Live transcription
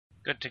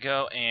Good to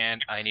go,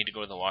 and I need to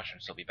go to the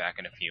washroom, so I'll be back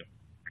in a few.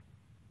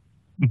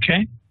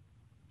 Okay.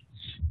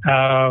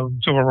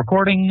 So we're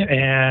recording,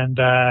 and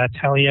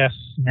Talia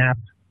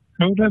snapped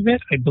out of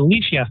it. I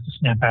believe she has to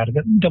snap out of it.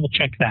 Let me double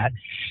check that.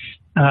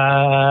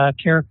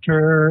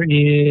 Character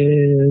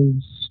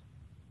is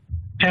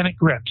panic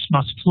grips,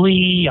 must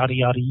flee, yada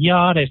yada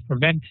yada, is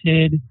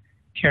prevented.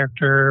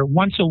 Character,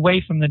 once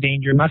away from the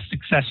danger, must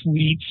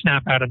successfully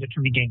snap out of it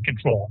to regain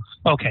control.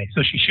 Okay,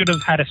 so she should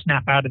have had a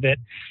snap out of it.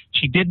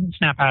 She didn't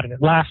snap out of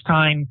it last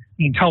time.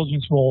 The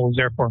intelligence roll is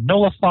therefore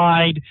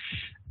nullified,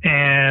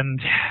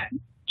 and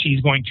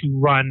she's going to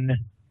run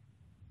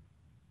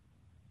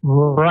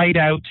right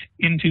out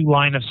into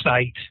line of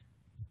sight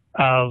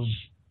of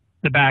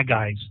the bad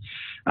guys.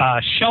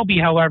 Shelby,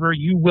 however,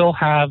 you will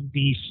have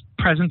the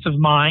presence of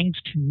mind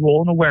to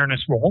roll an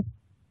awareness roll.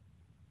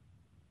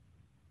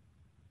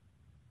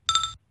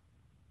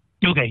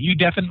 Okay, you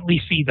definitely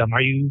see them.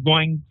 Are you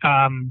going,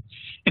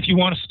 if you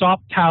want to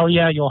stop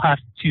Talia, you'll have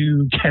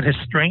to get a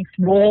strength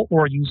roll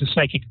or use a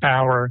psychic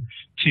power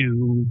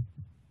to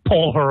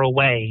pull her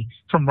away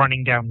from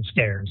running down the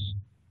stairs.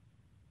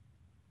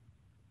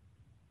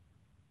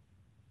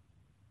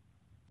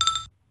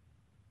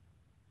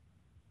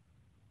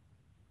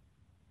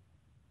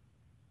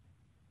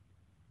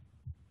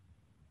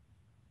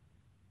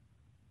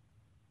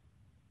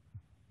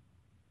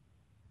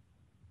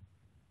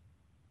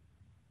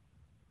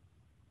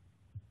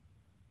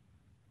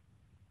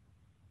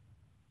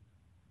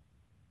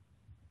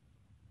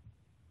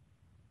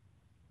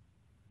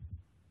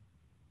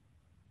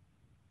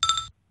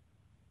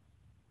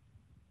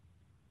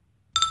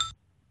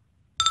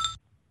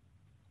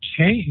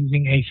 Okay,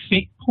 using a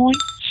fate point.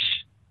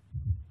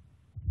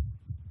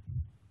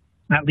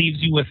 That leaves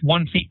you with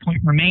one fate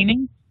point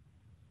remaining.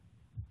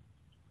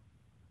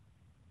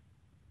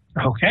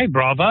 Okay,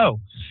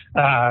 bravo.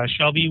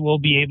 Shelby will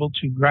be able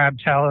to grab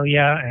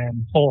Talia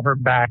and pull her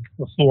back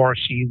before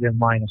she's in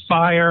line of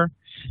fire.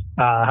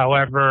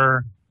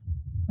 However,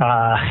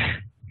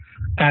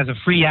 as a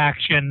free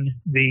action,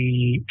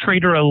 the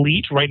traitor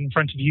elite right in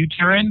front of you,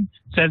 Tyrion,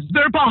 says,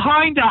 "They're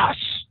behind us!"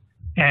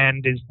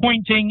 and is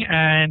pointing,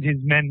 and his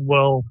men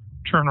will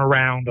turn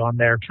around on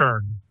their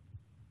turn.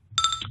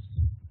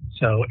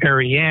 So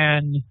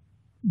Ariane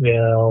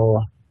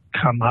will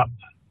come up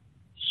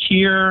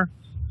here.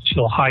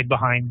 She'll hide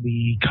behind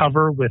the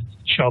cover with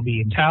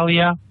Shelby and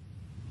Talia.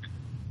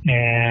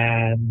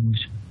 And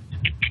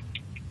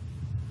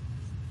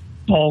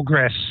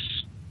Bulgris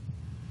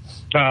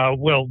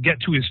will get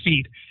to his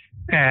feet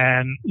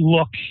and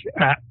look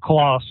at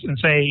Klaus and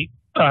say,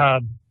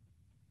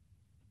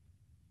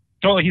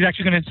 so he's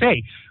actually going to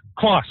say,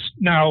 Klaus,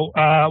 now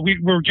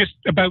we're just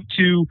about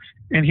to,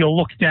 and he'll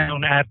look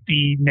down at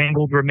the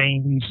mangled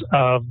remains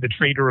of the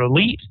traitor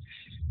elite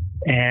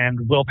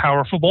and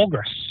willpower for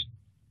Bulgris.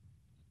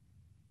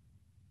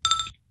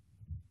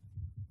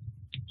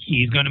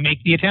 He's going to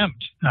make the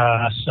attempt.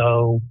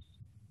 So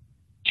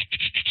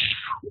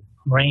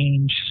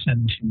range,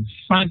 send to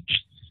front,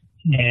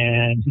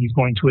 and he's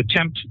going to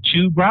attempt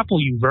to grapple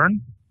you,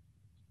 Vern.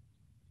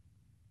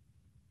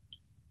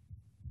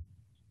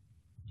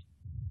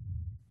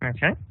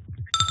 Okay.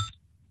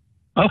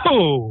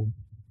 Oh!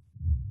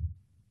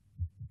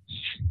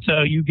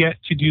 So you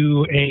get to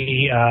do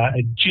a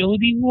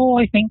agility roll,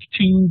 I think,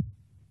 to...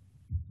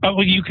 Oh,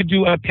 well, you could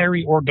do a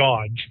parry or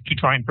dodge to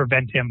try and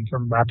prevent him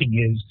from wrapping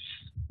his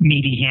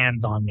meaty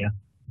hands on you.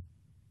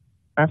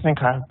 I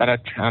think I have a better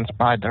chance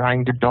by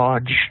trying to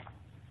dodge.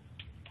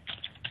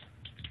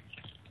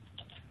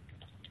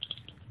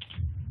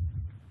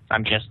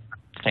 I'm just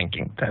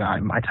thinking that I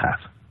might have.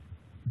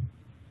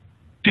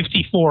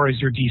 54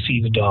 is your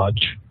DC to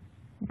dodge.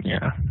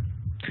 Yeah.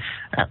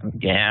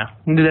 Yeah,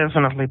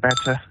 definitely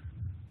better.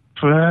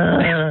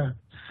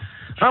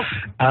 Oh.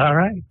 All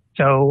right.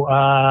 So,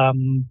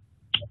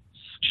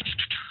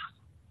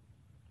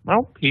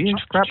 well, he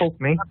just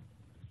grappled me.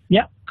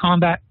 Yeah,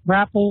 combat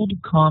grappled,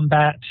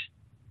 combat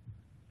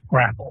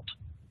grappled.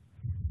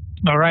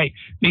 All right.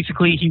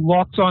 Basically, he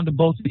walks onto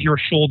both of your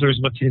shoulders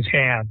with his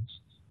hands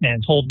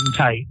and holds them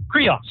tight.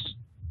 Krios.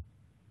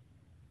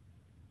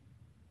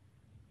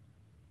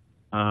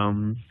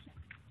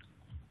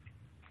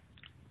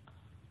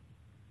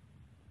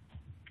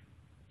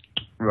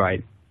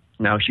 Right.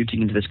 Now,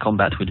 shooting into this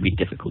combat would be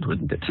difficult,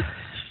 wouldn't it?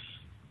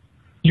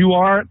 You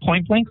are at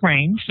point-blank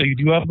range, so you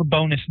do have a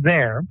bonus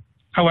there.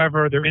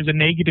 However, there is a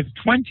negative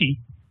 20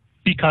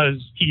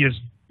 because he is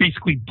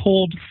basically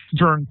pulled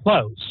Vern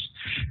close.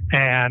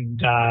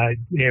 And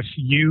if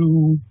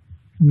you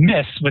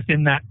miss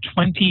within that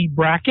 20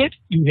 bracket,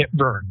 you hit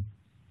Vern.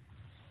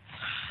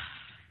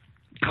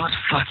 God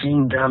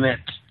fucking damn it.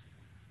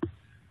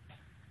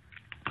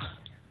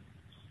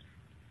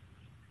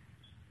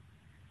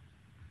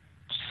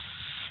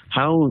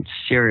 How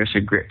serious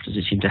a grip does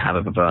he seem to have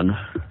over Vern?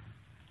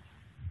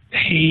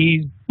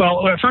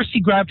 Well, at first he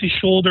grabbed his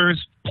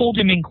shoulders, pulled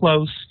him in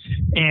close,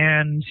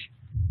 and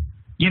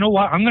you know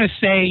what? I'm going to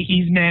say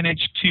he's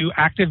managed to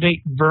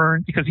activate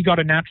Vern because he got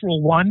a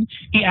natural 1.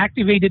 He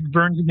activated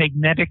Vern's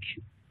magnetic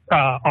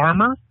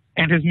armor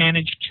and has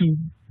managed to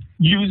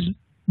use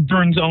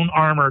Vern's own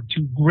armor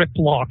to grip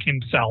lock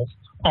himself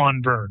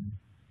on Vern.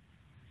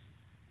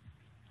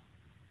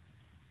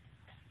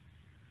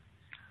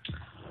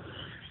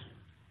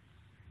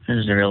 This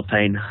is a real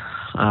pain.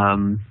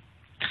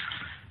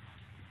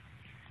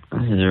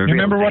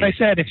 Remember what I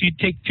said, if you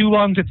take too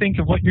long to think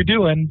of what you're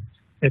doing,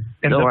 it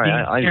ends up being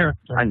a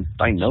character.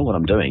 I know what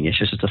I'm doing. It's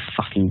just a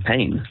fucking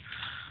pain.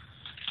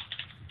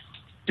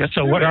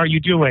 So what are you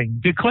doing?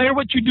 Declare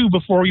what you do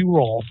before you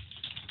roll.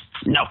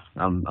 No,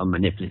 I'm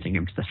manipulating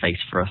him to the face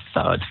for a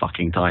third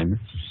fucking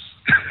time.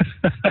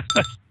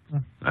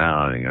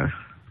 There you go.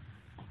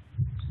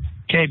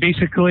 Okay,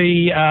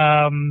 basically,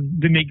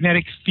 the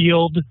magnetic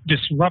field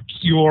disrupts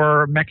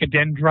your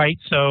mechadendrite,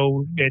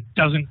 so it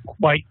doesn't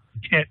quite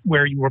hit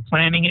where you were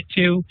planning it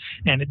to,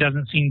 and it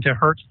doesn't seem to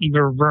hurt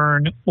either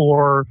Vern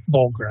or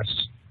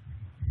Volgris.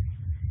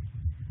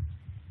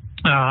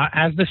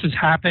 As this is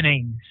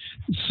happening,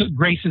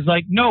 Grace is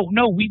like, no,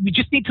 we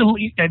just need to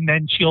leave, and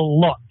then she'll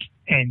look,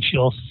 and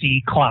she'll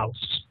see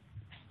Klaus.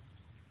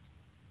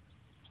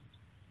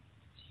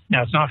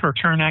 Now, it's not her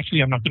turn,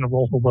 actually. I'm not going to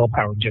roll for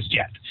willpower just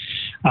yet.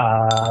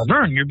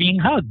 Vern, you're being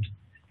hugged.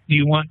 Do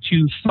you want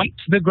to fight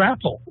the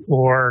grapple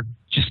or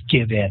just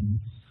give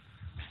in?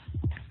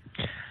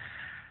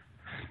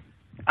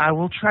 I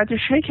will try to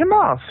shake him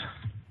off.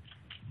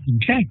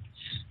 Okay.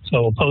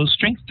 So oppose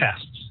strength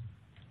tests.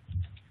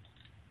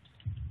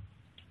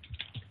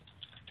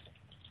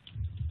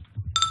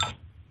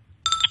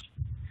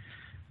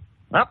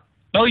 Well,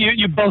 oh,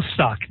 you both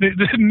suck.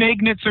 The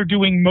magnets are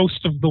doing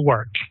most of the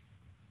work.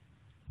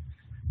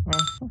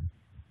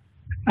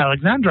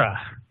 Alexandra.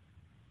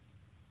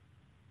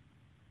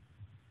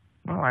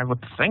 Well, I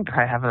would think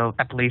I have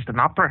at least an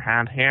upper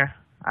hand here.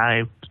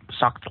 I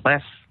sucked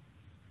less.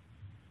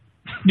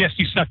 Yes,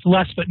 you sucked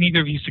less, but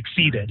neither of you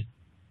succeeded.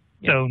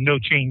 Yeah. So no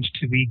change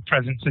to the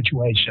present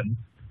situation.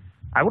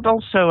 I would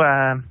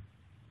also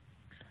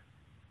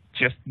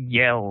just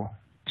yell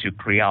to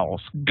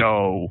Krials,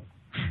 go.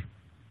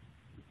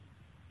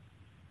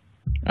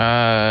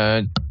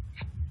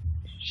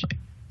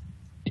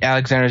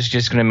 Alexandra's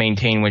just going to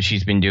maintain what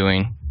she's been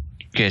doing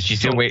because she's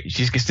still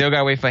got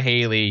to wait for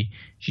Haley.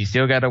 She's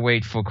still got to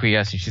wait for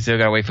Krios. She's still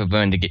got to wait for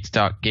Vern to get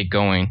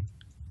going.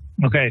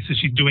 Okay, so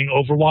she's doing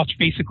Overwatch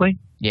basically.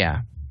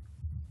 Yeah.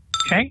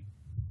 Okay,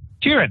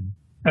 Kieran.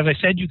 As I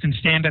said, you can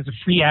stand as a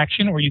free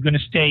action, or you're going to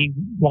stay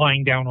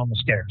lying down on the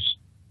stairs.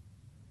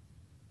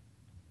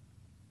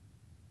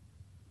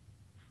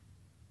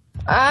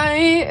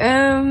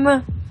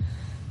 I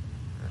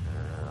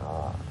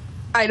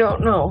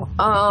don't know.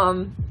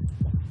 I'm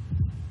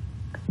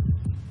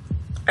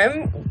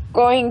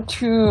going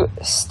to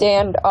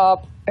stand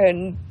up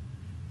and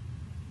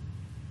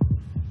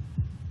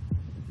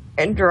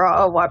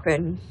draw a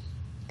weapon.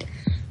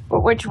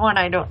 But which one,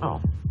 I don't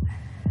know.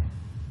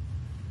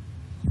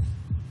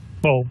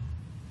 Well,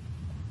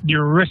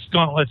 your wrist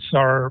gauntlets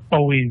are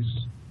always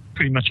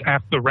pretty much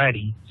at the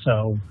ready,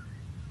 so...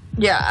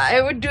 Yeah,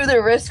 I would do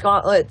the wrist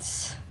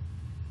gauntlets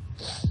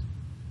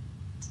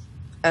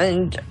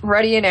and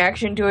ready in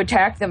action to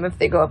attack them if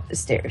they go up the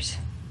stairs.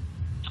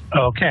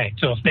 Okay,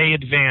 so if they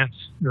advance,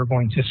 you're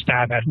going to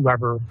stab at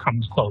whoever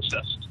comes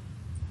closest.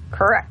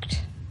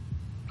 Correct.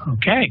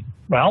 Okay,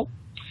 well,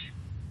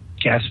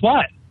 guess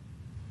what?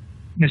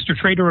 Mr.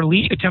 Trader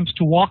Elite attempts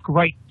to walk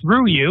right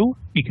through you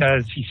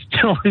because he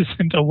still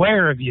isn't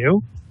aware of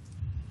you.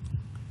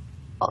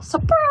 Oh,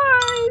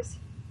 surprise!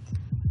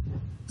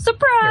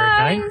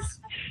 Surprise! Nice.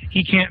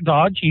 He can't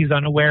dodge. He's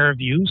unaware of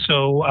you.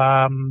 So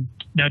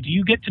now, do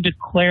you get to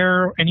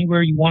declare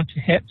anywhere you want to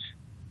hit?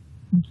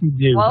 I think you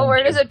do. Well,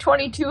 where does a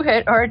 22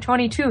 hit or a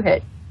 22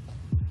 hit?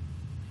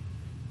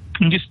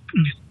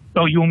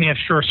 Oh, you only have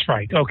sure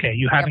strike. Okay,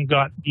 you haven't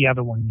got the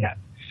other one yet.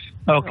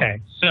 Okay,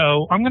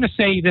 so I'm going to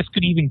say this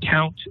could even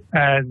count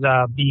as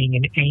being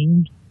an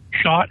aimed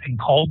shot and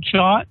called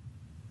shot.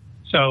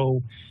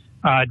 So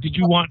did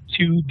you want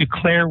to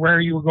declare where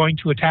you were going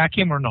to attack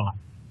him or not?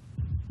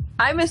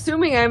 I'm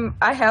assuming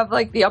I have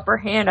like the upper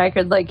hand. I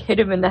could like hit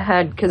him in the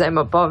head because I'm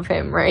above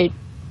him, right?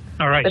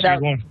 All right, so you're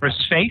going for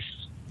his face?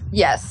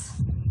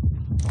 Yes.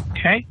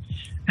 Okay.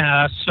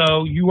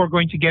 So you are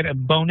going to get a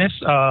bonus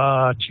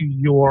to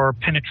your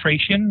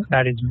penetration.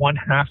 That is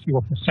 1/2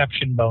 your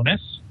perception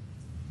bonus.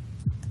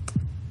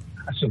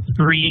 So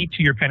 3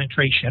 to your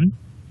penetration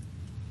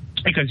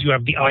because you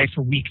have the eye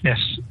for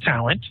weakness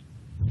talent.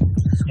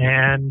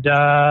 And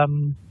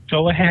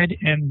go ahead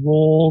and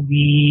roll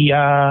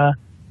the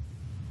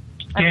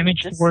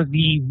damage for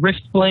the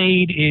wrist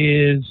blade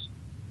is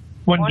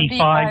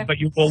 1d5, but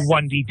you roll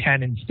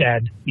 1d10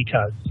 instead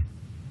because.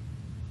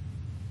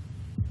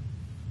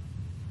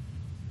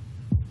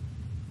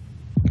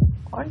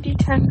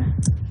 1d10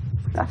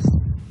 plus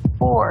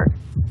 4.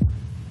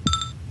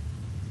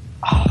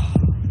 Oh.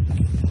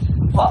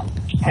 Well,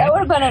 that would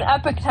have been an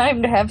epic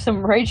time to have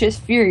some righteous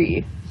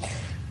fury.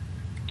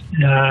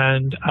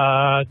 And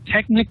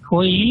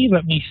technically,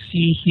 let me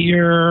see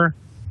here.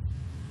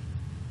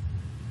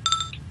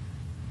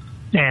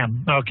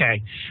 Damn.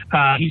 Okay.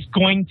 He's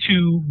going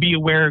to be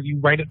aware of you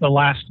right at the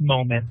last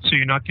moment, so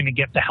you're not going to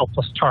get the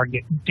helpless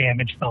target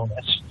damage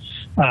bonus.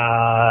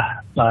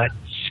 But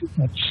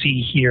let's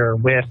see here.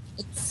 With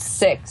It's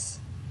 6.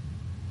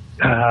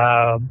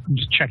 I'm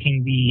just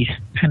checking the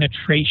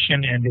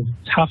penetration and his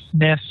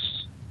toughness.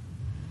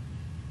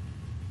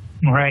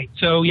 All right.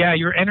 So yeah,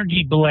 your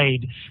energy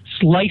blade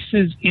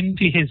slices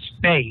into his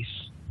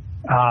face,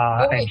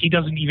 and he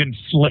doesn't even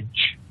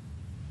flinch.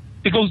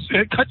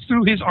 It cuts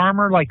through his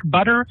armor like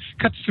butter,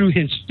 cuts through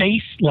his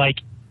face like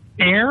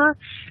air,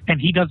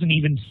 and he doesn't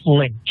even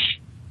flinch.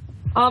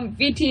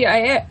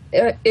 VT,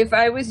 if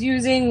I was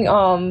using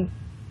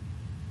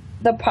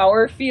the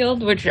power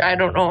field, which I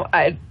don't know,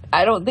 I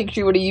don't think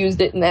she would have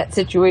used it in that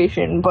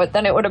situation, but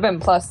then it would have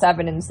been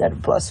 +7 instead of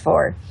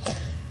 +4.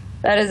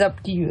 That is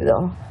up to you,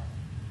 though.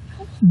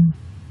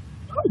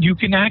 You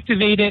can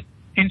activate it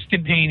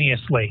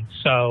instantaneously,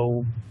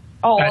 so...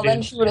 Oh, well,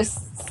 then she would have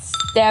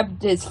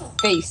stabbed his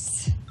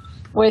face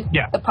with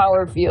the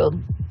power field.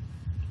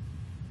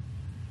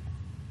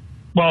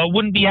 Well, it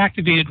wouldn't be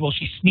activated while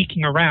she's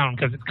sneaking around,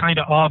 because it's kind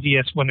of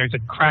obvious when there's a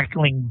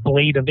crackling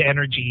blade of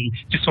energy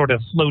just sort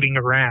of floating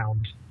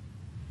around.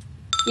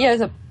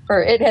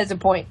 It has a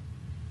point.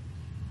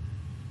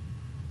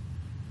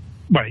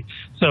 Right.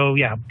 So,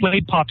 yeah,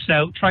 blade pops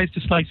out, tries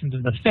to slice into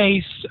the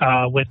face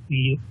with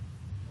a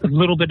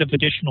little bit of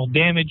additional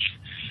damage.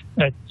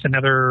 That's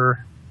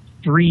another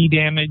 3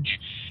 damage.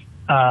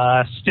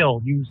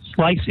 Still, you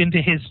slice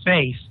into his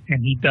face,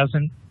 and he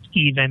doesn't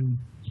even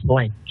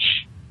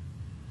flinch.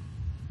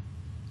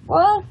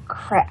 Well,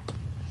 crap.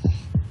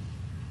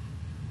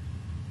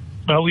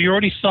 Well, we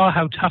already saw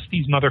how tough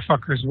these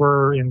motherfuckers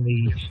were in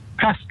the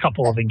past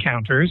couple of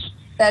encounters.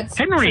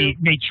 Henry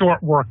made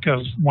short work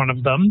of one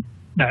of them.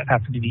 That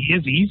happened to be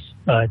Izzy's.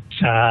 But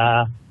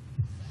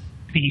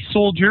the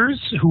soldiers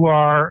who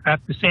are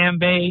at the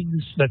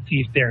sandbags, let's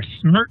see if they're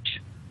smart.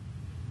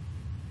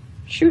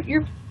 Shoot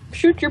your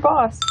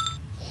boss.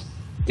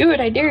 Do it,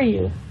 I dare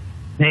you.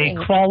 They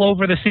crawl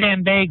over the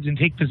sandbags and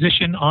take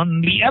position on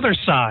the other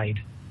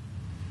side.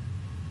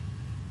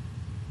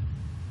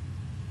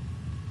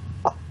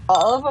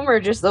 All of them, or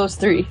just those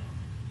 3?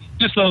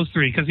 Just those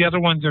 3, because the other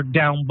ones are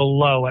down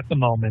below at the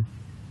moment.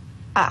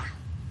 Ah.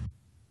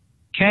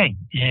 Okay,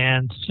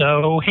 and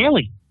so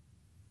Haley.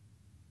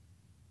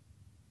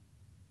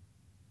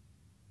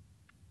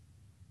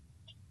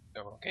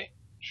 Okay.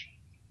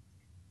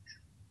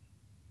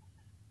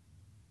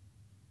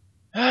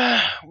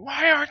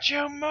 Why aren't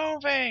you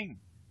moving?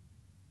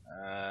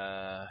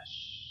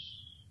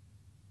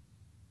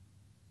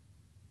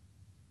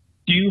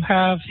 Do you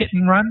have hit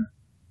and run?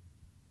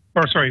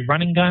 Or sorry,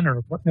 running gun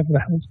or whatever the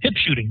hell is hip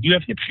shooting? Do you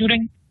have hip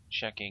shooting?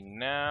 Checking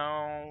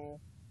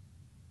now.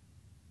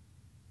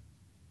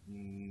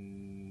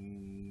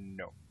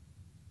 No.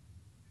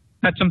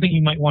 That's something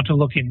you might want to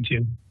look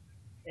into.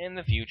 In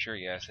the future,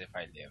 yes, if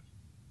I live.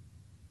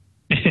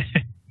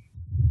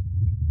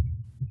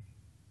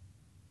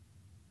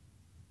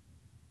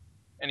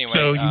 Anyway,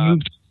 so you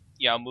moved.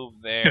 Yeah, I'll move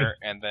there,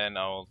 and then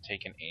I'll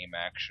take an aim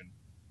action.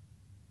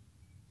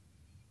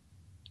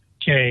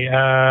 Okay,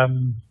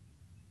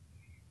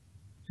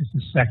 just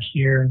a sec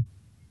here.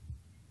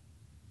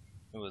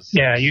 It was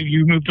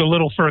you moved a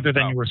little further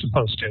than you were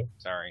supposed to.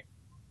 Sorry.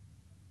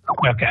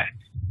 Okay.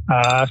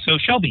 So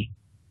Shelby.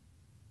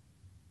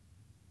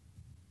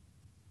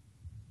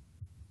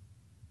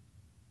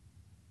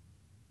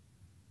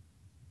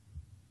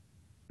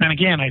 And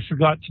again, I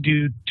forgot to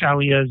do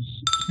Talia's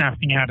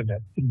snapping out of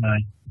it, didn't I?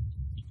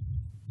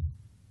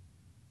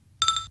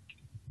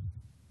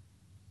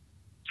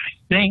 I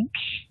think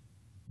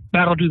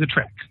that'll do the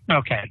trick.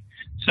 Okay.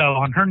 So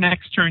on her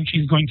next turn,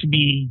 she's going to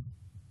be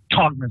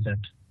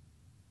cognizant.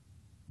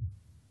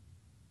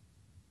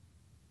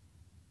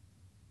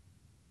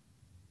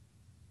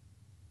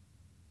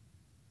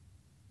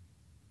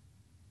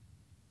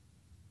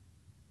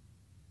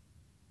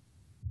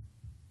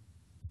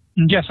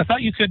 Yes, I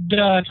thought you could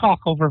talk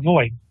over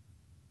voice.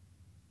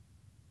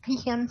 I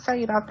can.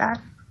 Sorry about that.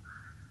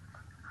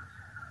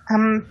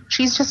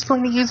 She's just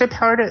going to use her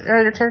power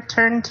her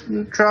turn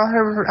to draw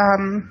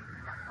her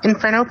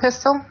Inferno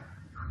pistol.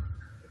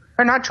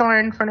 Or not draw her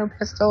Inferno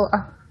pistol.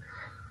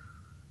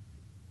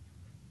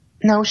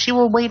 No, she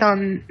will wait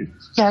on...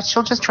 Yeah,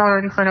 she'll just draw her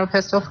Inferno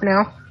pistol for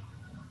now.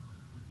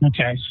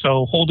 Okay,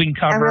 so holding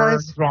cover,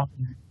 drawing...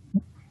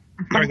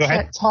 Sorry, go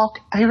ahead.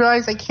 I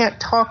realize I can't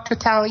talk to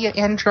Talia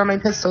and draw my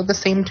pistol at the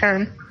same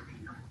turn.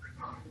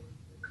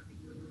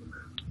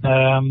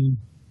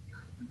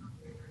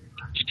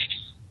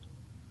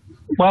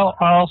 Well,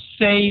 I'll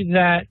say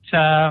that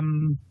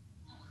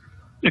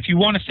if you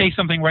want to say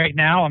something right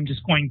now, I'm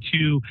just going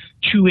to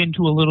chew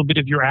into a little bit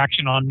of your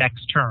action on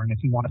next turn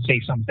if you want to say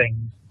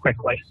something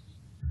quickly.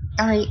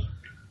 All right.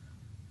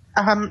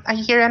 I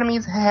hear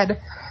enemies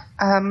ahead.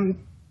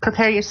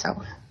 Prepare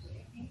yourself.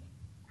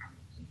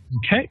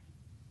 Okay.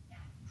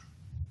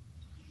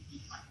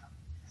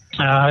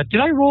 Did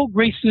I roll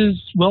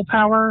Grace's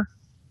willpower?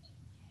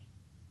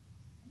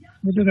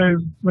 What did I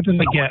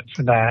get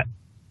for that?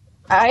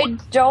 I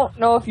don't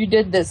know if you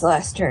did this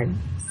last turn.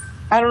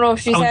 I don't know if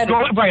she's had...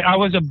 Right, I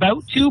was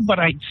about to, but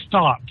I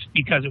stopped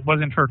because it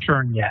wasn't her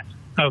turn yet.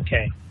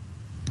 Okay.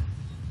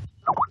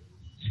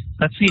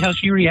 Let's see how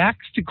she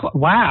reacts to...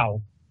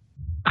 Wow.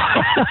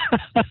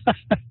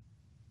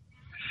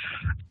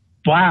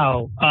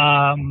 Wow.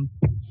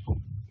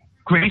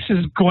 Grace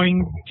is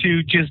going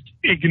to just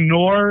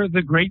ignore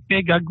the great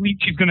big ugly.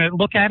 She's going to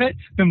look at it,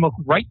 then look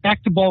right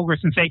back to Bulgris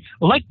and say,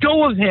 let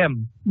go of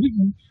him.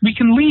 We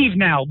can leave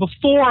now.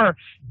 Before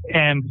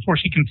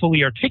she can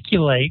fully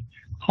articulate,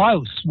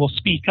 Klaus will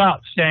speak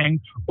up saying,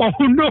 oh,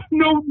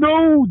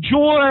 no,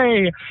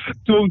 Joy.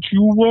 Don't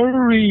you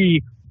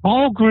worry.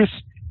 Bulgris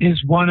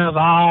is one of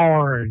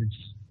ours.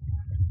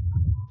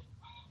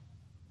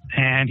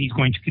 And he's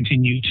going to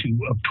continue to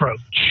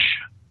approach,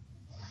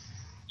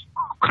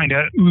 kind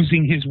of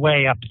oozing his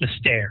way up the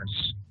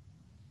stairs.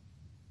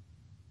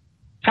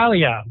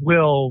 Talia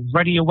will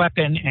ready a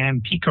weapon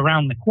and peek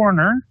around the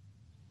corner.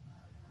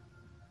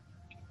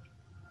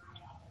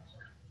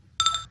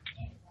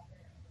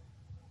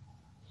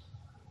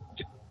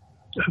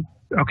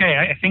 Okay,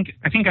 I think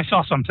I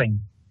saw something.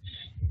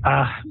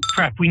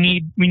 Crap, we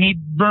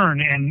need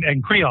Vern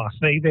and Krios.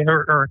 They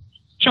are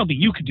Shelby,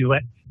 you could do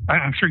it.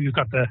 I'm sure you've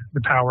got the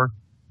power.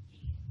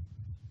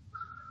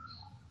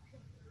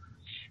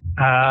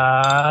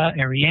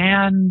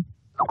 Ariane,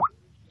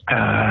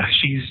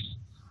 she's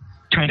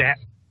kind of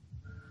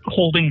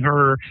holding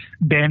her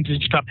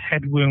bandaged up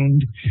head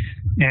wound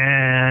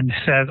and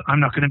says, I'm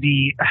not going to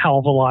be a hell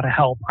of a lot of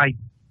help. I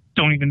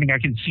don't even think I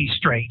can see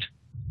straight.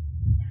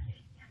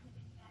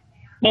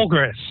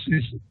 Bulgris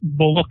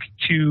will look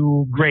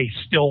to Grace,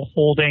 still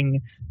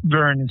holding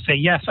Vern, and say,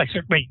 yes, I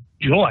said, wait,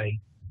 Joy?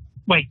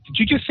 Wait, did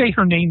you just say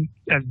her name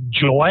as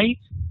Joy?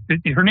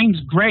 Her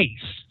name's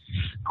Grace.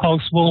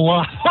 Klaus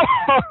will,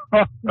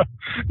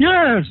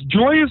 yes,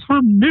 Joy is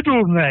her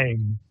middle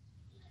name.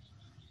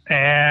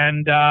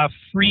 And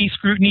free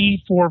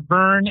scrutiny for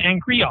Vern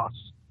and Krios.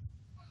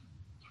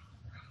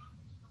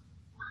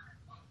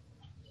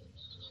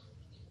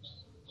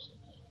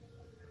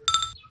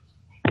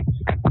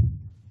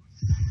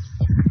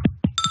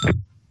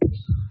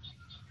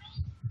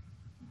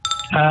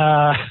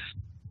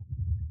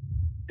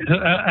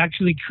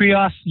 Actually,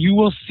 Krios, you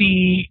will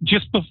see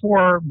just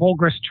before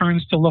Bulgris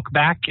turns to look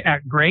back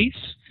at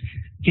Grace,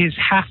 his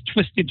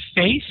half-twisted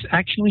face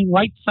actually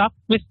lights up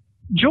with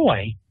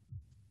joy.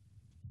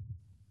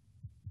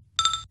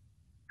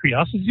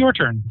 Krios, it's your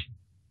turn.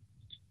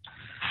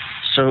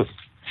 So,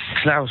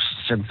 Klaus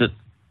said that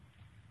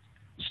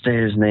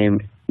Stayer's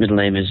middle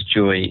name is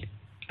Joy,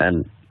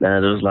 and it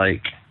was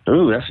like,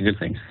 oh, that's a good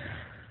thing.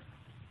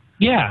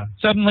 Yeah,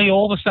 suddenly,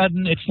 all of a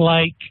sudden, it's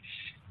like,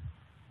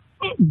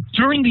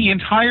 during the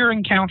entire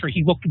encounter,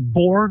 he looked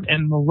bored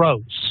and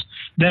morose.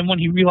 Then when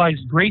he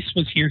realized Grace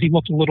was here, he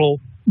looked a little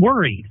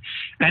worried.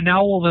 And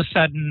now all of a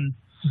sudden,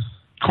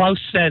 Klaus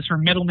says her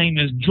middle name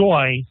is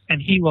Joy,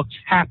 and he looks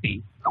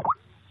happy.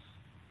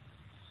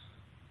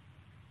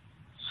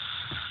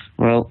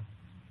 Well,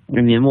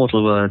 in the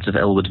immortal words of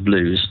Elwood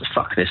Blues,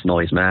 fuck this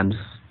noise, man.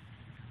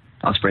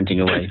 I'm sprinting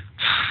away.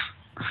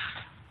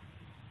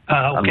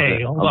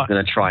 Okay, I'm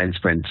going to try and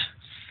sprint.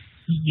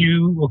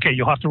 You'll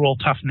have to roll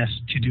toughness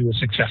to do a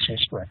successful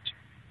sprint.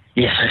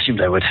 Yes, I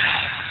assumed I would.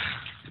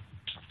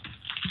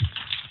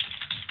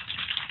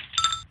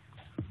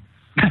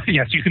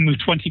 Yes, you can move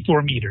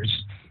 24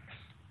 meters.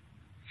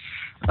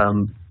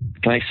 Can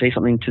I say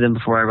something to them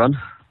before I run?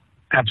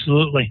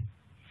 Absolutely.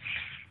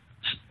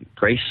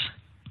 Grace,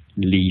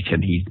 leave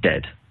him, he's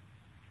dead.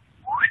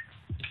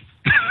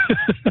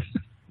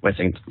 Wait a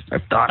second.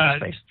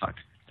 Dark space. Fuck.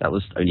 That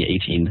was only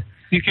 18.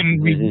 You can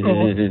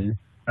re-roll.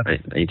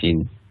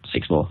 18.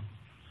 6 more.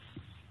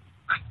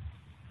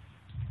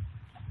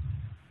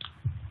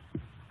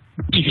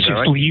 You just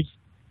leave.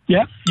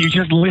 Yeah, you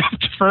just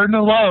left Fern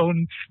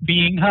alone,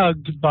 being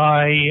hugged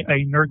by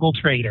a Nurgle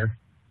trader.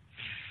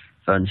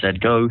 Fern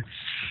said, "Go."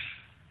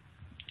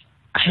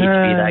 I hate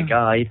to be that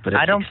guy, but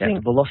it's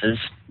acceptable losses.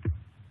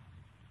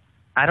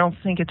 I don't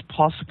think it's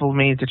possible for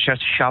me to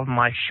just shove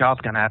my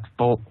shotgun at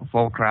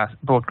Volgrass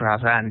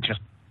and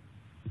just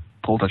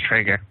pull the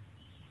trigger.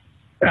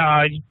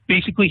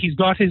 Basically, he's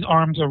got his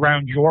arms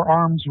around your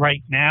arms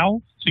right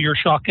now, so your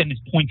shotgun is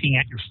pointing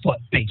at your foot,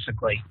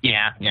 basically.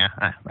 Yeah,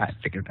 I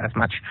figured as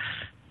much.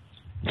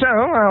 So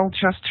I'll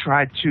just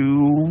try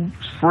to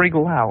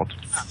wriggle out.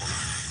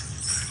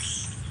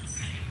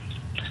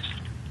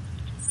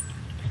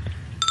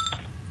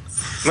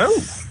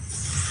 Move.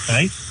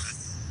 Nice.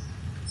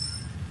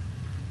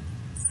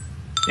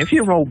 If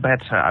you roll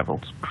better, I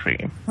will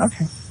scream.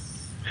 Okay.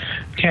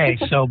 Okay,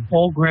 so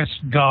Bulgris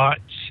got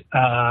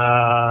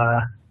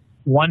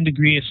 1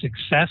 degree of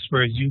success,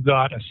 whereas you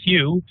got a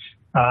few.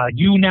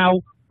 You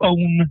now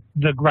own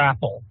the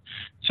grapple.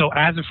 So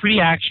as a free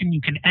action, you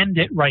can end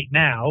it right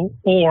now,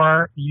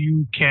 or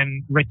you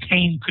can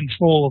retain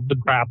control of the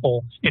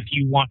grapple if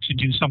you want to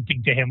do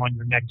something to him on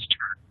your next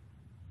turn.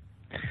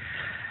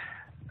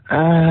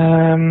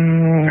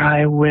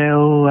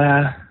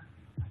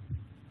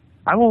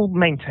 I will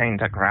maintain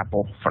the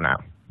grapple for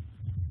now.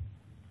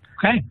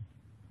 Okay.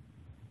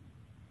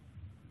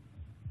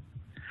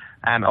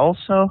 And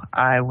also,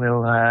 I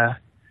will, I'm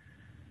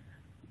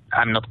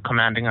not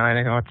commanding or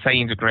anything, I'm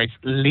saying to Grace,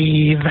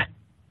 leave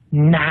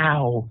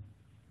now.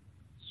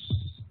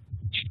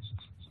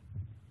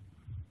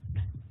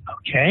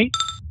 Okay.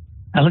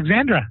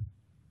 Alexandra.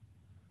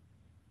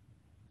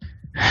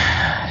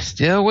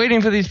 Still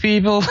waiting for these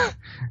people.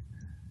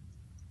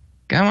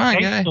 Come on,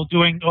 Okay, guys. still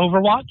doing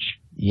Overwatch.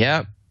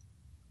 Yep.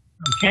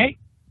 Okay.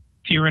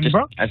 Fear Just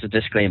Brooke. as a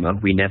disclaimer,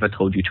 we never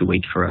told you to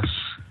wait for us.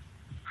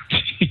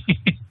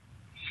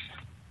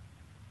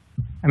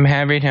 I'm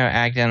happy to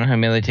act on her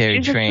military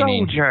She's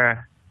training. a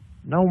soldier.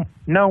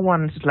 No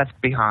one's left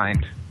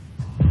behind.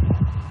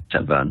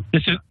 Except Vern.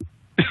 This is.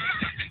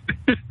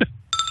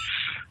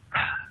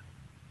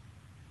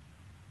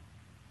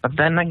 But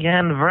then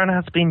again, Vern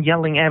has been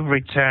yelling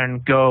every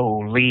turn, go,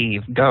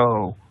 leave,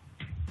 go.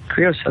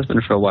 Krios has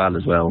been for a while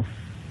as well.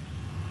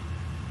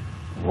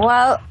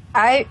 Well,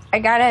 I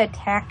gotta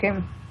attack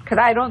him. Because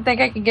I don't think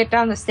I can get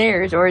down the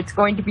stairs, or it's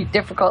going to be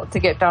difficult to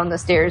get down the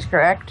stairs,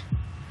 correct?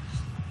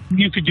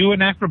 You could do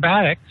an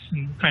acrobatics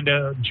and kind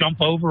of jump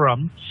over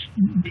him.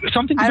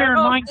 Something to I bear don't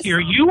in know mind if this- here,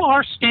 you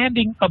are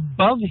standing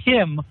above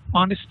him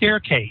on a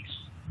staircase.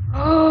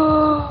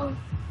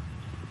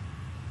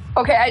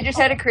 Okay, I just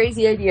had a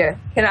crazy idea.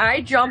 Can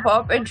I jump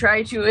up and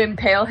try to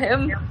impale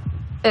him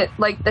at,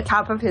 like, the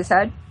top of his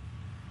head?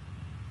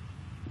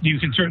 You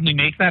can certainly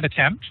make that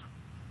attempt.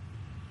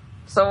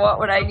 So what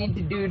would I need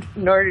to do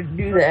in order to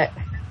do that?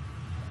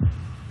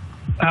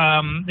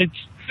 I'm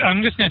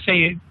just going to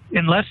say,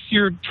 unless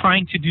you're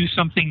trying to do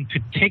something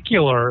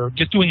particular,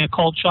 just doing a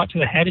cold shot to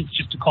the head is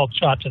just a cold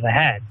shot to the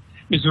head.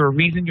 Is there a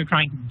reason you're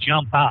trying to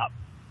jump up?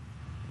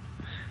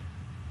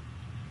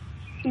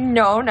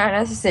 No, not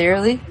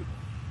necessarily.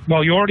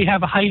 Well, you already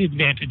have a height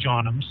advantage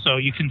on him, so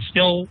you can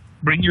still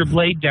bring your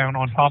blade down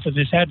on top of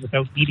his head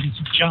without needing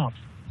to jump.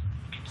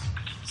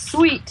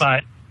 Sweet.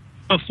 But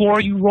before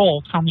you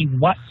roll, tell me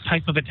what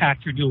type of attack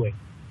you're doing.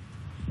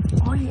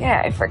 Oh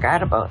yeah, I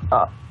forgot about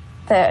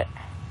that.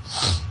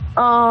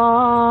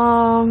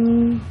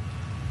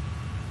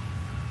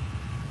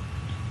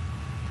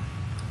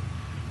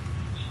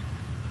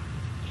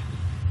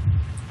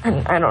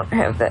 And I don't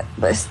have that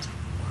list.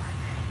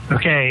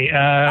 Okay.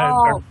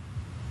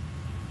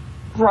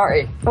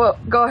 Right. Well,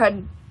 go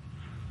ahead.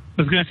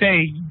 I was going to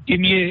say, give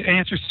me an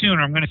answer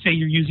sooner. I'm going to say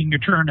you're using your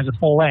turn as a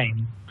full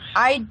aim.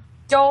 I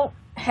don't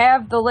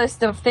have the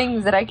list of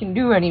things that I can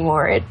do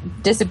anymore. It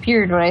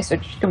disappeared when I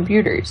switched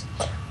computers.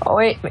 Oh,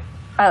 wait.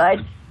 I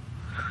lied.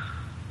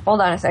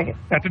 Hold on a second.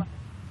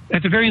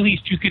 At the very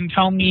least, you can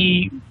tell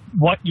me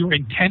what your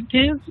intent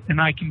is, and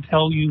I can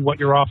tell you what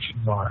your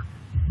options are.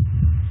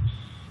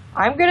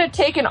 I'm going to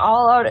take an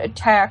all-out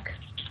attack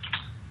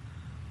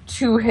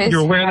to his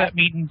You're aware head. that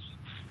means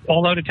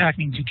all-out attack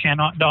means you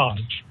cannot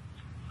dodge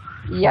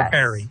Yes. or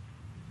parry.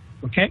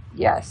 Okay?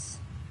 Yes.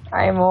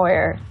 I am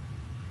aware.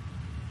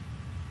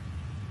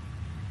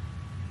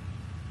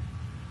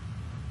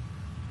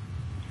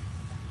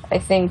 I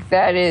think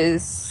that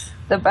is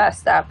the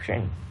best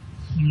option.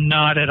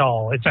 Not at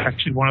all. It's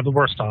actually one of the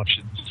worst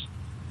options.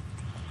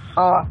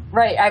 Oh,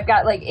 right. I've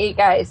got like 8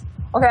 guys.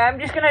 Okay, I'm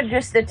just going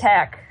to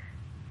attack.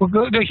 Well,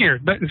 go here.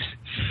 But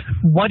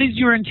what is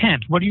your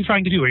intent? What are you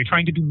trying to do? Are you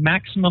trying to do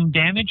maximum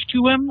damage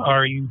to him?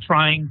 Are you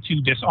trying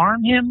to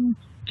disarm him?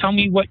 Tell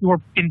me what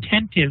your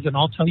intent is, and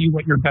I'll tell you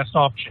what your best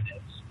option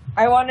is.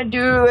 I want to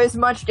do as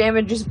much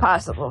damage as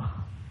possible.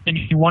 And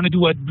you want to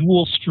do a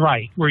dual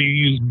strike, where you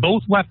use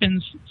both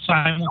weapons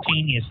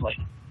simultaneously.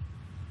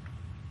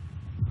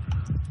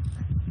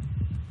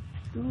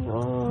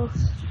 Dual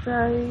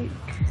strike.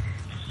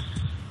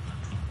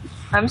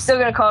 I'm still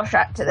going to call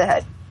shot to the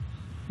head.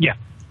 Yeah.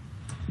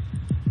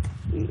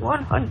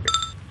 100.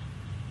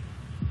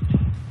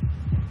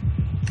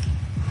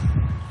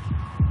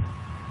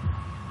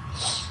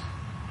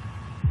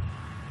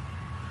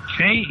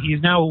 Okay,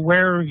 he's now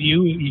aware of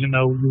you, even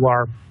though you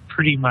are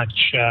pretty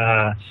much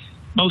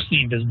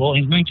mostly invisible.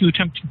 He's going to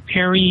attempt to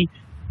parry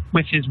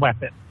with his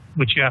weapon,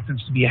 which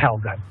happens to be a hell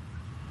gun.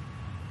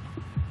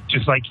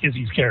 Just like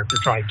Izzy's character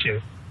tried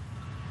to.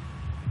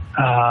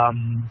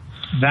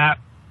 That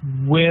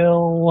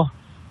will...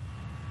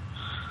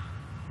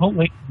 Oh,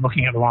 wait, I'm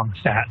looking at the wrong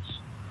stats.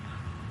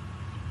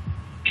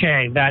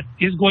 Okay, that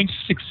is going to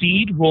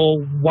succeed.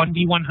 Roll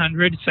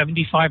 1d100,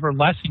 75 or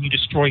less, and you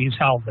destroy his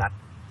hell gun.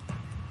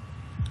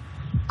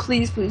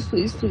 Please, please,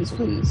 please, please,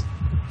 please.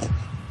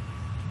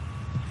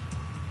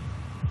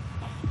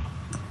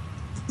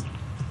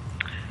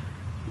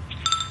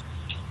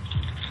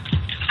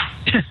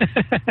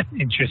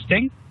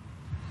 Interesting.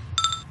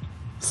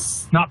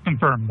 Not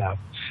confirmed, though.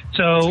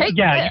 So, Take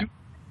yeah, it.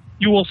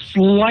 you will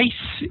slice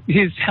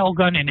his hell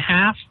gun in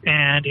half,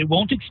 and it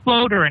won't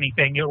explode or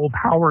anything. It will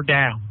power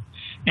down.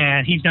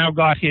 And he's now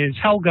got his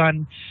hell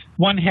gun.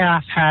 One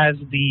half has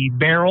the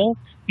barrel.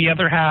 The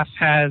other half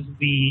has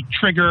the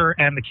trigger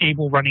and the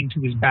cable running to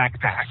his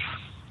backpack.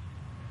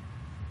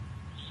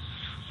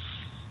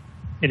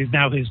 It is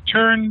now his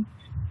turn.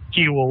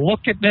 He will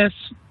look at this,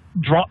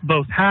 drop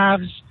both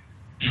halves,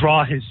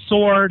 draw his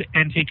sword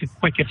and take a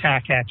quick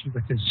attack at you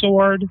with his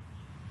sword.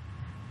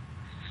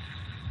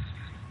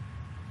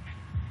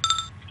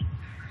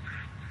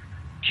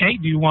 Okay,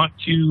 do you want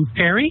to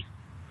parry?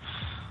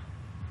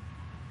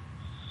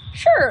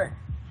 Sure.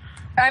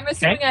 I'm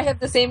assuming Okay. I have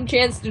the same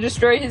chance to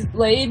destroy his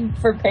blade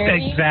for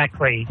parrying.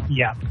 Exactly,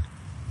 yeah.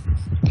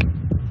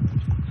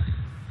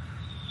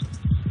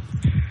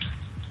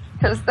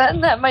 Because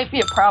then that might be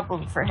a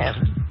problem for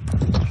him.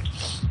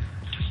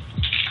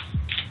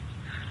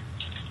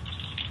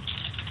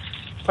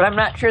 But I'm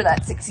not sure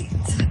that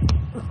succeeds.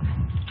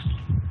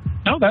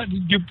 No, that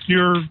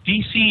your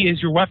DC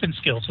is your weapon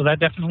skill, so that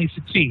definitely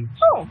succeeds.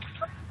 Oh,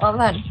 well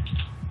then.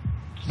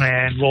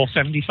 And roll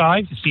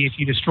 75 to see if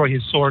you destroy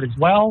his sword as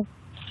well.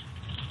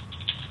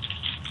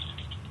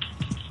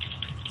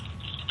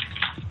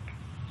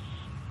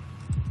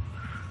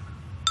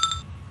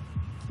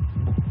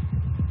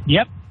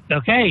 Yep.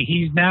 Okay,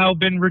 he's now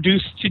been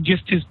reduced to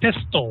just his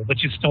pistol,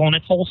 which is still in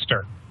its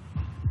holster.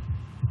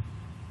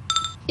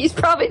 He's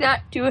probably not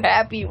too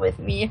happy with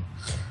me.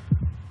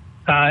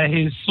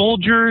 His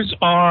soldiers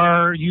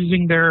are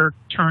using their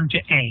turn to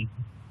aim.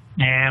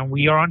 And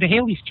we are on to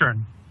Haley's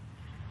turn.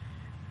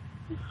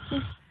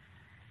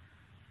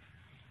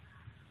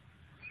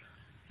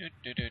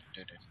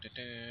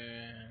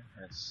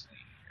 Let's see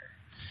here.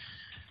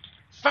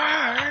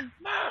 Vern!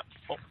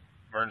 Oh,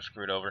 Vern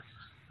screwed over.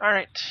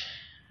 Alright.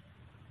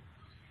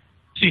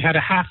 So you had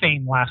a half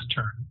aim last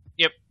turn.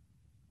 Yep.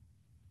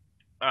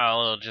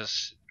 I'll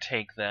just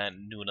take that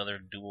and do another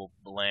dual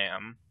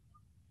blam.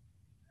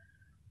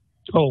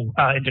 Oh,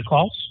 into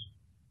Klaus?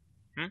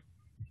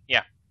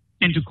 Yeah.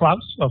 Into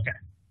Klaus? Okay.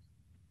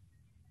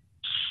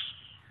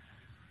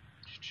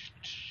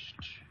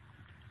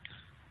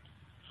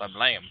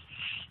 Blam.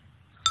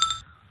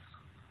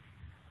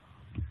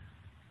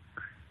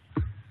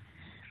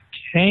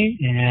 Okay,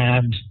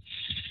 and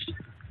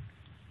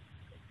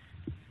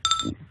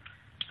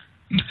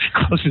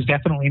Klaus is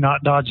definitely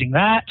not dodging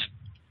that.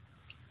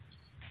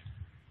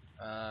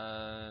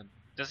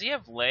 Does he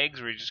have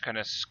legs, or he just kind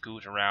of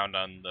scoot around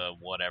on the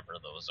whatever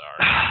those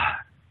are?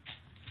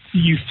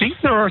 You think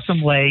there are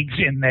some legs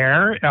in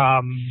there.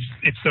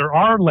 If there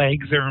are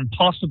legs, they're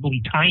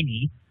impossibly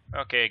tiny.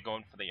 Okay,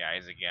 going for the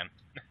eyes again.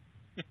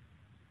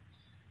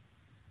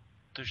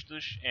 Tush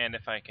tush, and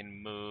if I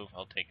can move,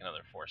 I'll take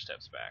another 4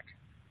 steps back.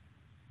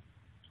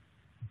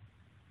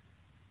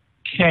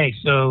 Okay,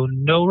 so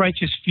no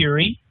Righteous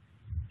Fury.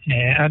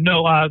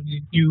 No,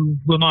 you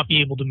will not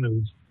be able to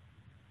move.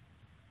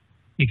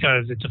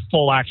 Because it's a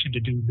full action to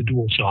do the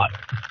dual shot.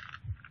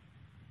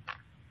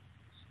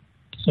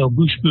 So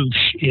Boosh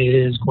Boosh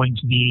is going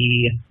to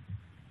be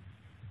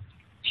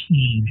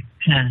 15.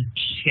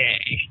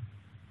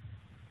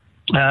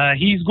 Okay.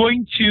 He's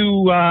going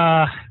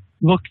to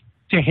look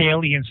to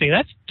Haley and say,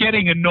 "That's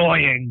getting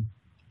annoying."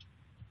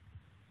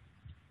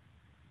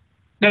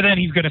 And then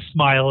he's going to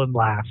smile and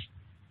laugh.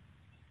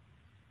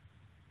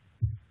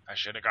 I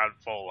should have gone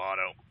full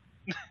auto.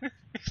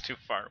 It's too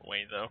far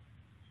away, though.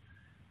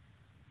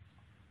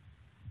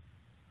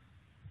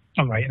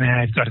 All right, and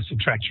I've got to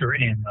subtract your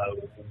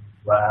ammo,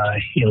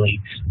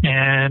 Haley.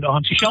 And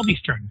on to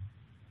Shelby's turn.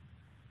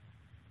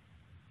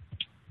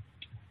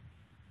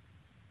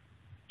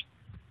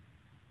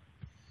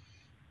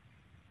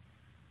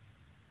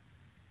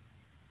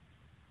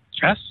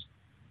 Jess?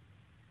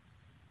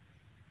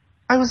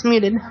 I was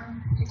muted.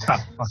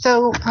 Oh,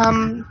 So,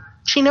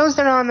 she knows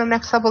they're on the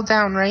next level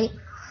down, right?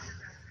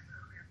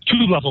 2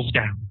 levels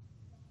down.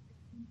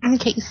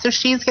 Okay, so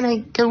she's gonna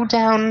go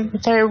down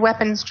with her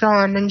weapons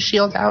drawn and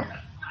shield out.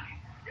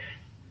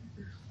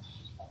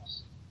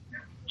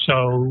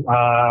 So,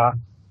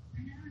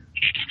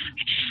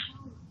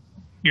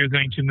 you're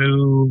going to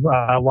move,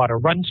 what, a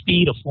run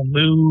speed, a full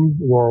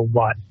move, or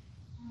what?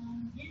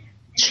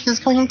 She's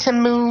going to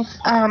move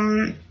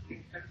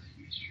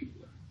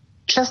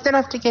just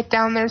enough to get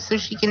down there so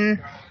she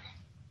can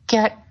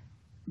get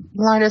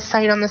line of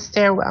sight on the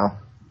stairwell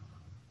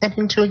and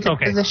into a good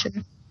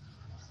position.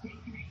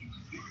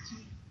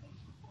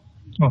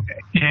 Okay,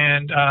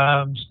 and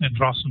I'm just going to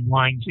draw some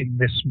lines in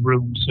this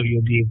room so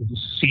you'll be able to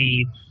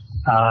see.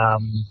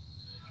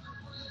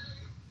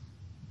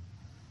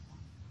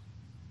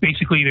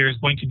 Basically, there's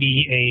going to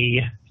be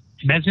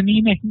a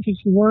mezzanine, I think is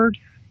the word.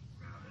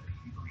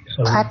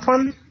 So,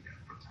 platform?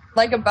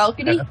 Like a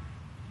balcony?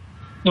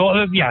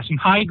 Well, yeah, some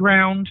high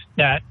ground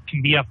that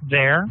can be up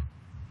there,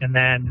 and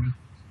then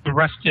the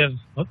rest of...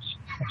 Oops.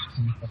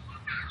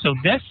 So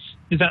this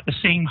is at the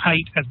same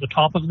height as the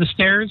top of the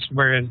stairs,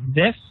 whereas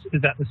this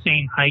is at the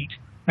same height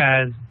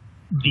as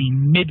the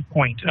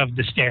midpoint of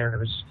the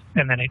stairs,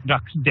 and then it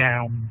ducks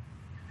down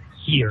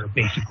here,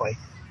 basically.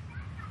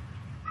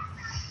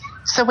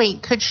 So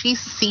wait, could she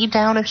see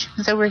down if she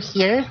was over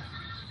here?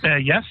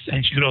 Yes,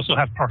 and she could also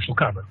have partial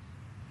cover.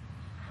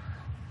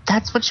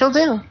 That's what she'll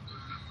do.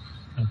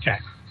 Okay.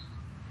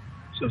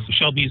 So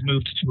Shelby's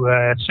moved to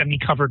a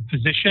semi-covered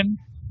position.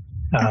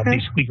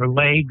 Basically, her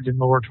legs and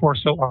lower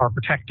torso are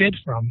protected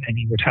from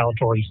any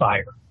retaliatory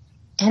fire.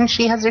 And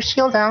she has her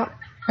shield out,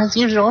 as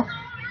usual.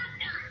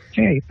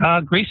 Okay,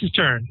 Grace's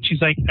turn.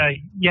 She's like,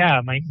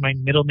 yeah, my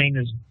middle name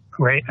is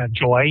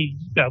Joy.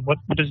 What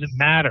does it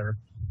matter?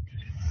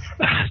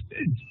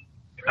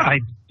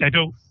 I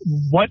don't.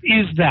 What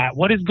is that?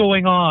 What is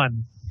going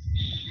on?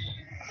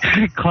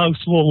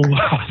 Klaus will.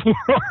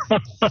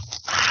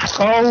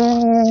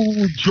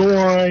 Oh,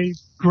 Joy,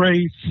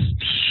 Grace,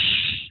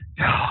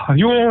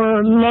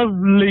 your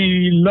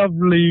lovely,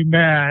 lovely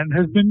man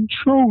has been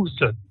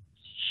chosen,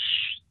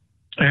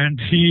 and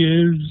he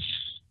is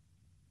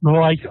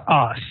like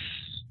us.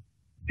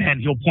 And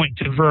he'll point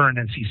to Vern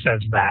as he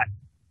says that.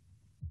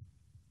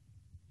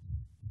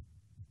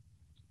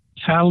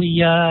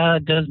 Talia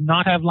does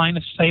not have line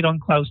of sight on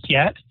Klaus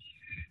yet.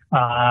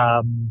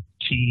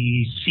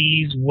 She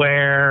sees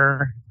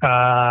where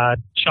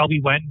Shelby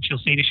went, and she'll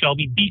say to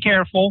Shelby, be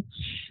careful.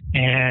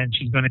 And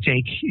she's going to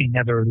take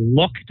another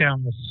look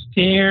down the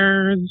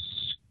stairs.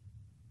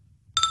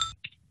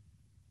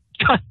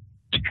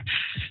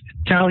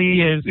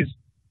 Talia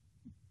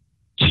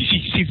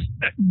she's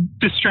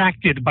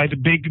distracted by the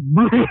big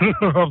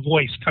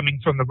voice coming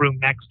from the room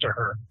next to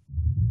her.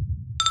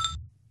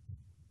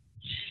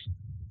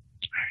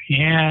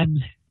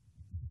 Anne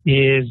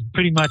is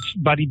pretty much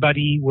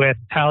buddy-buddy with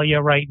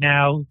Talia right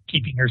now,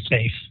 keeping her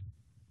safe.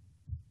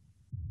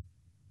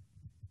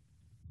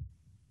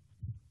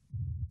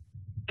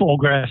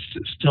 Volgrass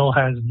still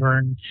has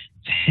Vern's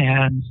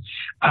hands.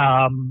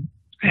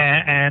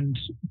 And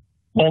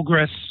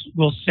Volgrass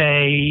will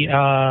say,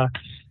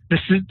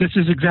 this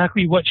is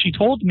exactly what she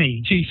told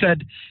me. She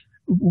said,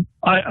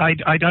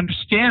 I'd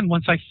understand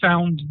once I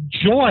found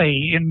joy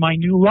in my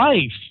new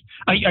life.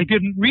 I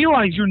didn't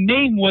realize your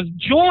name was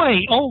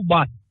Joy. Oh,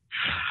 my.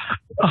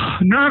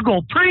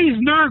 Nurgle, praise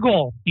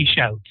Nurgle, he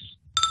shouts.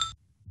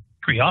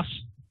 Krios?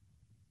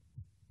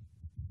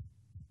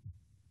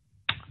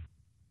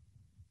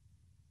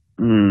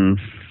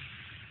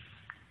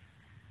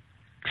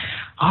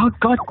 Oh,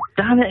 God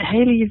damn it,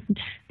 Haley.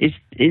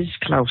 Is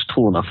Klaus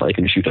tall enough that I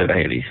can shoot over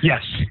Haley?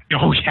 Yes.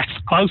 Oh, yes.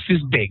 Klaus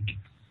is big.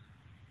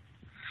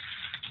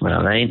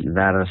 Well, ain't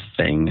that a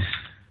thing?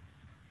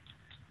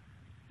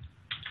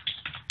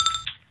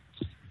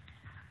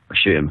 I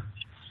shoot him.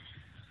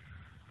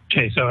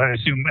 Okay, so I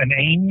assume an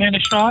aim and a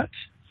shot?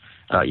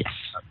 Yes.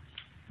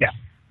 Yeah.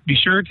 Be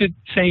sure to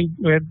say,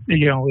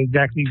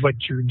 exactly what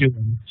you're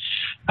doing.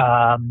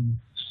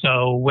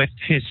 So with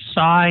his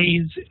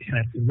size and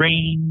at the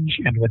range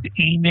and with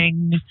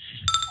aiming,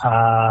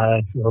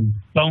 your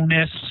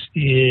bonus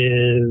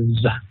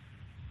is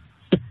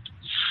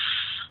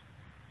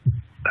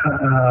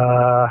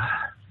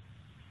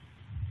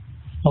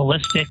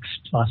ballistics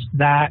plus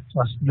that.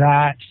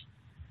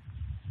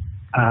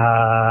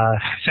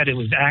 Said it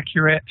was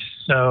accurate,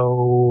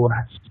 so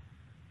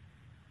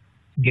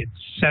get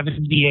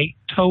 78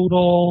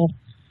 total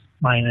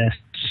minus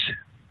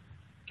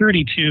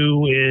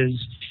 32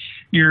 is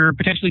you're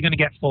potentially going to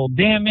get full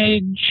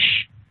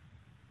damage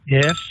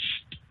if,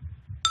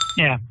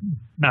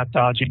 not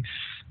dodging.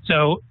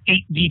 So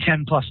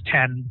 8d10 plus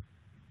 10.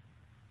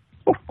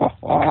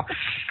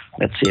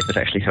 Let's see if it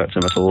actually hurts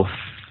him at all.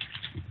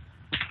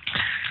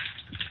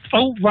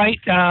 Oh, right.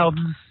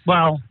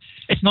 Well,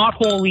 it's not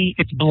holy,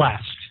 it's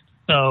blessed.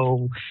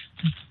 So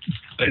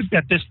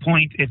at this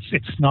point,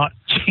 it's not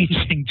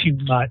changing too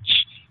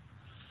much.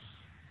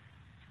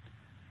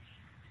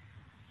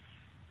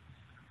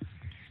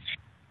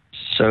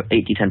 So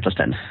 8d10 plus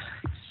 10.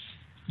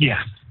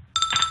 Yeah.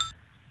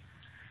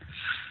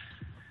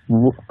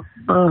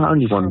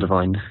 Only one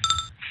divine.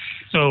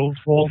 So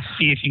we'll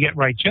see if you get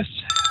righteous.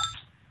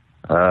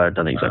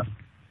 Don't think so.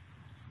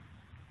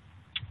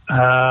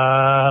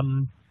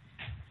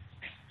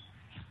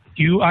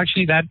 You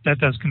actually that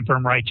does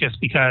confirm righteous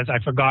because I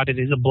forgot it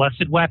is a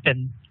blessed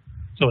weapon.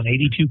 So an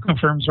 82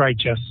 confirms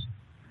righteous.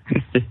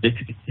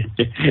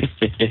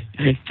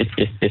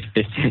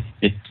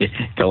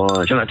 Go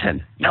on, show that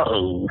 10.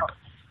 No.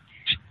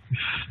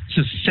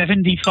 So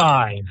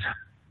 75.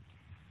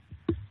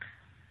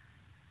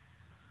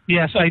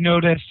 Yes, I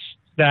noticed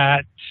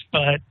that,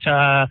 but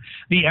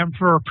the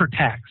Emperor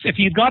protects. If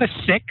you'd got a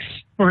 6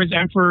 for his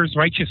Emperor's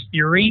Righteous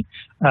Fury,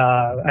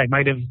 I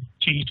might have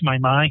changed my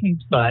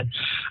mind, but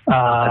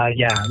at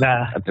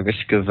the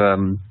risk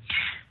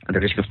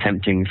of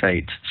tempting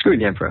fate, screw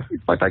the Emperor,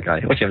 like that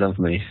guy. What's he ever done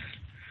for me?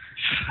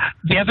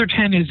 The other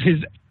 10 is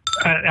his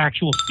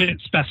actual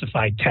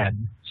specified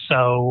 10.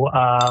 So,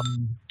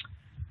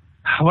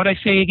 what did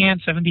I say again?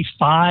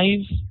 75?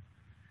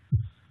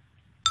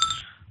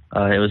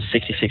 It was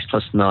 66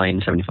 plus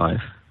 9, 75.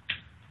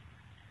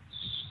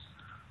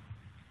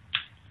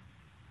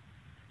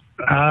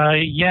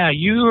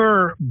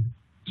 You're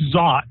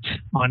Zot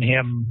on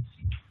him.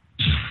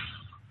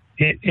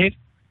 It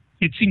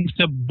seems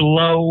to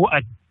blow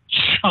a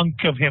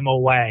chunk of him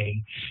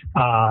away.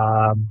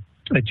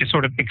 It just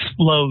sort of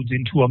explodes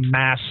into a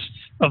mass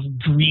of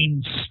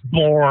green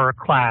spore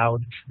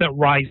cloud that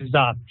rises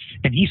up,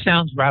 and he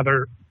sounds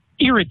rather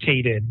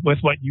irritated with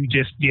what you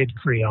just did,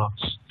 Krios.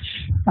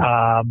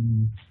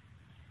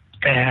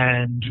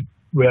 And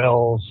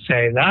will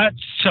say,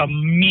 that's a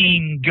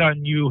mean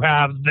gun you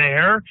have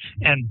there,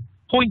 and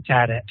points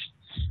at it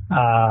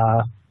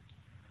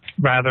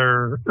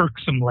rather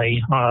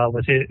irksomely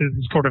with his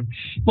sort of,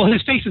 well,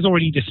 his face is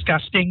already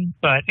disgusting,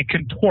 but it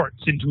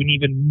contorts into an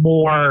even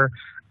more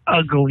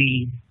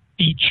ugly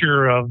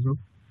feature of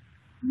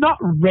not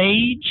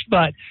rage,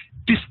 but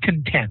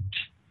discontent.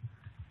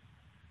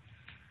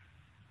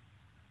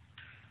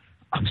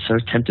 I'm so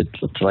tempted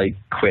to like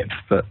quip,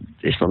 but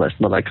it's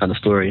not that kind of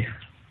story.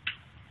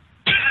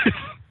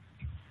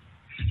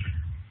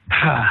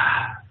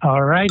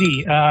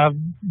 Alrighty.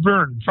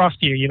 Vern,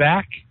 Frosty, are you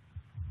back?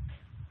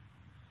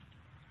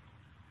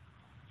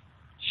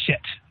 Shit.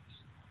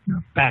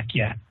 Not back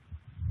yet.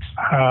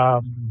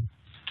 I'll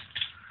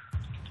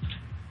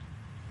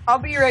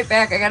be right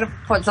back. I gotta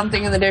put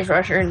something in the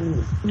dishwasher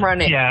and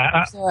run it.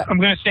 Yeah, I'm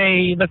going to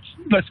say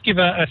let's give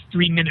a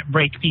 3-minute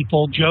break,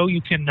 people. Joe,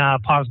 you can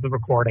pause the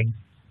recording.